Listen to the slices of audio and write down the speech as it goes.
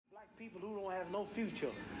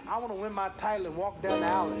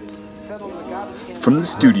From the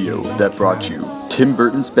studio that brought you Tim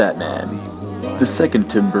Burton's Batman, the second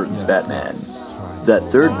Tim Burton's Batman, that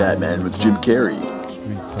third Batman with Jim Carrey,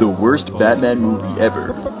 the worst Batman movie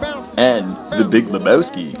ever, and The Big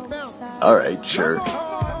Lebowski. Alright, sure.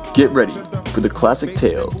 Get ready for the classic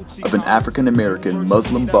tale of an African-American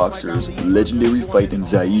Muslim boxer's legendary fight in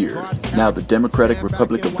Zaire, now the Democratic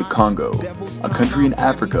Republic of the Congo, a country in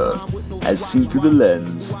Africa, as seen through the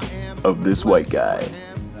lens of this white guy.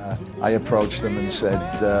 I approached him and said,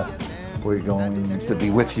 we're going to be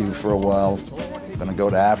with you for a while. We're going to go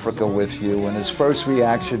to Africa with you. And his first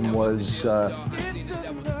reaction was,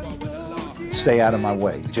 stay out of my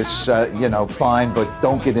way. Just, you know, fine, but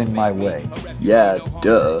don't get in my way. Yeah,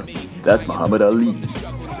 duh. That's Muhammad Ali.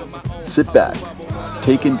 Sit back.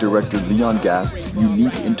 Take in director Leon Gast's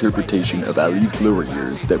unique interpretation of Ali's glory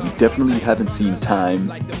years that we definitely haven't seen time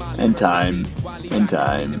and time and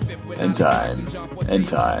time and time and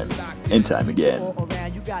time and time again.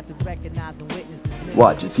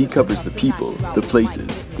 Watch as he covers the people, the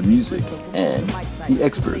places, the music, and the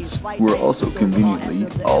experts, who are also conveniently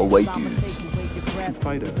all white dudes.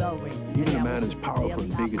 Fighter, even a man as powerful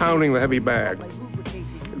and big as pounding the heavy bag.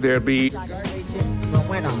 There'd be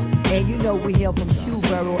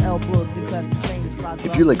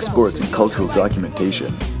if you like sports and cultural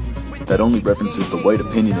documentation that only references the white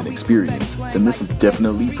opinion and experience, then this is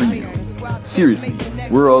definitely for you. Seriously,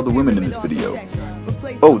 where are all the women in this video?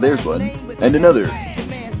 Oh, there's one. And another.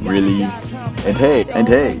 Really? And hey,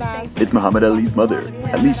 it's Muhammad Ali's mother.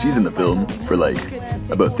 At least she's in the film for like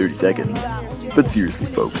about 30 seconds. But seriously,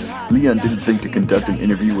 folks, Leon didn't think to conduct an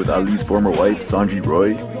interview with Ali's former wife, Sanjay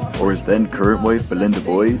Roy, or his then current wife, Belinda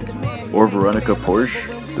Boyd, or Veronica Porsche,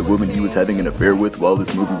 the woman he was having an affair with while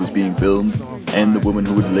this movie was being filmed, and the woman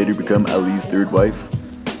who would later become Ali's third wife.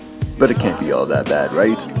 But it can't be all that bad,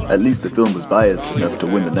 right? At least the film was biased enough to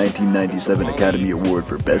win the 1997 Academy Award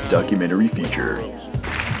for Best Documentary Feature.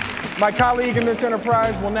 My colleague in this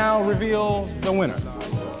enterprise will now reveal the winner.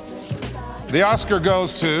 The Oscar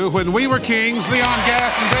goes to When We Were Kings, Leon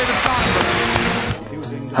Gast and David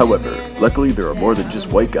Sonberg. However, luckily there are more than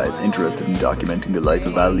just white guys interested in documenting the life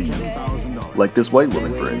of Ali. Like this white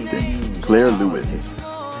woman, for instance, Claire Lewins.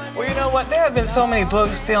 Well, you know what? There have been so many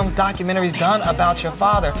books, films, documentaries done about your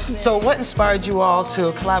father. So what inspired you all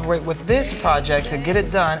to collaborate with this project to get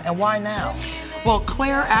it done, and why now? Well,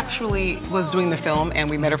 Claire actually was doing the film, and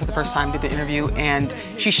we met her for the first time, did the interview, and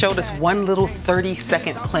she showed us one little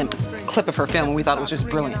 30-second clip of her film, and we thought it was just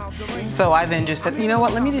brilliant. So I then just said, you know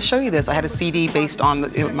what, let me just show you this. I had a CD based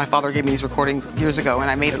on, my father gave me these recordings years ago, and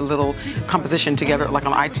I made a little composition together, like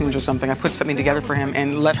on iTunes or something. I put something together for him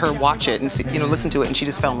and let her watch it and see, listen to it, and she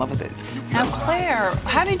just fell in love with it. Now, Claire,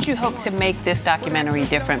 how did you hope to make this documentary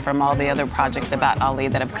different from all the other projects about Ali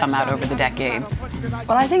that have come out over the decades?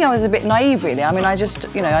 Well, I think I was a bit naive, really. I mean, I just,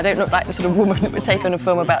 I don't look like the sort of woman that would take on a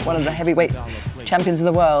film about one of the heavyweight champions in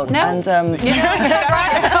the world. No. And,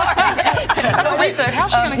 That's what we say.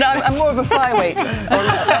 How's she going to no, I'm more of a flyweight.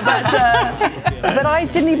 But I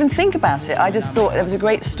didn't even think about it. I just thought it was a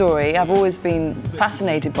great story. I've always been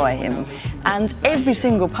fascinated by him. And every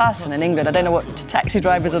single person in England, I don't know what taxi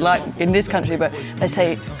drivers are like in this country, but they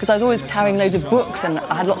say, because I was always carrying loads of books and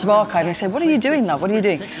I had lots of archive, and they said, what are you doing, love? What are you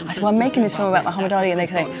doing? I said, well, I'm making this film about Muhammad Ali, and they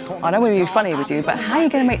say, I don't want to be funny with you, but how are you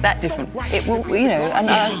going to make that different? It will, and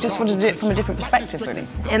I just wanted to do it from a different perspective, really.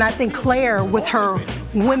 And I think Claire, with her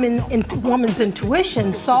woman's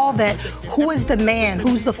intuition, saw that who is the man,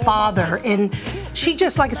 who's the father, and she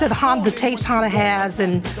just, like I said, the tapes Hannah has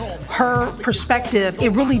and her perspective, it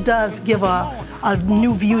really does give a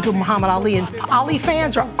new view to Muhammad Ali, and Ali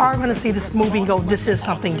fans are going to see this movie and go, this is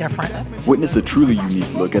something different. Witness a truly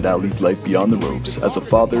unique look at Ali's life beyond the ropes, as a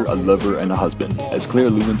father, a lover, and a husband, as Claire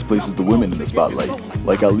Lewins places the women in the spotlight,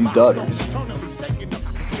 like Ali's daughters.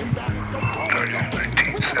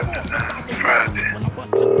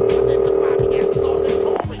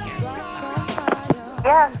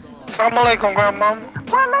 Yes. Assalamu alaikum, Grandma.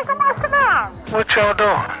 Walaikum assalam. What y'all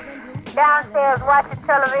doing? Downstairs watching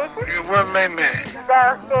television. You where Mamie?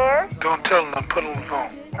 Downstairs. Don't tell them, put on the phone.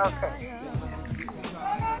 Okay.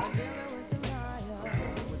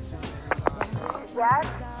 Yes?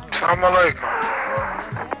 Assalamu alaikum.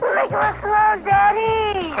 Walaikum assalam,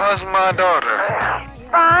 Daddy. How's my daughter?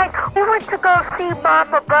 Fine. We went to go see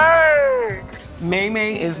Mama Bird.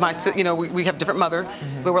 May is my, we have different mother,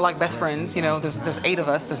 but we're like best friends. There's 8 of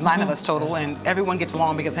us, there's 9 of us total, and everyone gets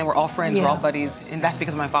along because we're all friends, we're all buddies, and that's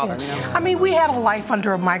because of my father. I mean, we had a life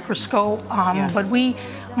under a microscope, but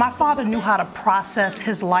my father knew how to process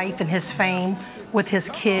his life and his fame with his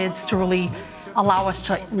kids to really allow us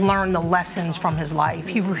to learn the lessons from his life.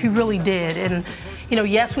 He really did. And, you know,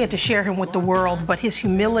 yes, we had to share him with the world, but his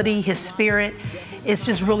humility, his spirit, is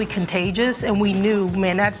just really contagious, and we knew,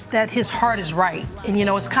 man, that his heart is right. And, you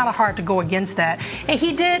know, it's kind of hard to go against that. And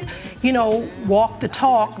he did, you know, walk the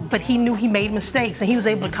talk, but he knew he made mistakes, and he was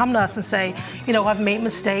able to come to us and say, you know, I've made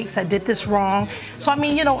mistakes, I did this wrong. So, I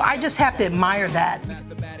mean, you know, I just have to admire that.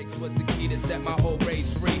 Was the key to set my whole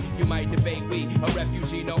race free. You might debate we, a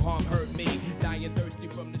refugee, no harm hurt me. Dying thirsty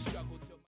from the struggle.